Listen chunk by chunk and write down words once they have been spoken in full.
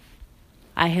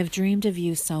I have dreamed of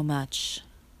you so much,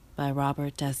 by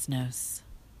Robert Desnos.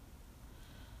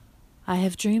 I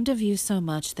have dreamed of you so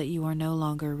much that you are no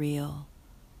longer real.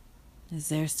 Is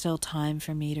there still time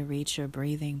for me to reach your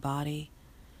breathing body,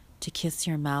 to kiss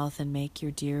your mouth and make your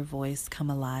dear voice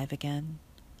come alive again?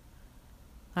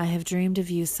 I have dreamed of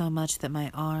you so much that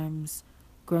my arms,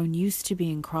 grown used to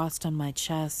being crossed on my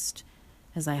chest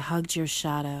as I hugged your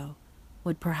shadow,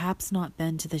 would perhaps not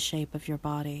bend to the shape of your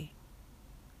body.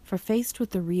 For faced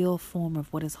with the real form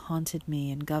of what has haunted me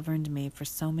and governed me for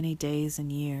so many days and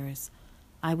years,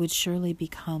 I would surely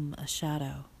become a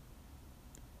shadow.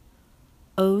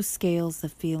 Oh, scales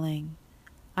of feeling,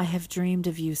 I have dreamed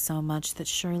of you so much that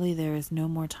surely there is no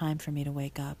more time for me to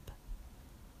wake up.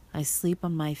 I sleep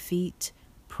on my feet,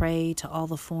 prey to all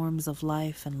the forms of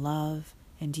life and love,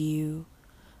 and you,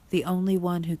 the only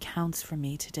one who counts for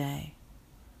me today.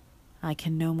 I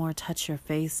can no more touch your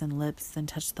face and lips than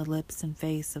touch the lips and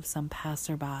face of some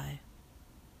passerby.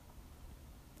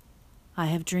 I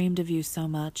have dreamed of you so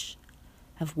much,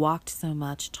 have walked so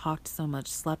much, talked so much,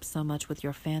 slept so much with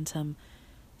your phantom,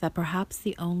 that perhaps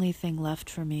the only thing left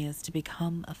for me is to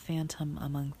become a phantom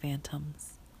among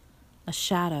phantoms. A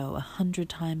shadow 100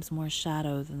 times more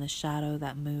shadow than the shadow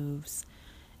that moves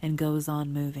and goes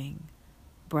on moving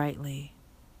brightly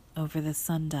over the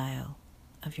sundial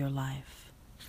of your life.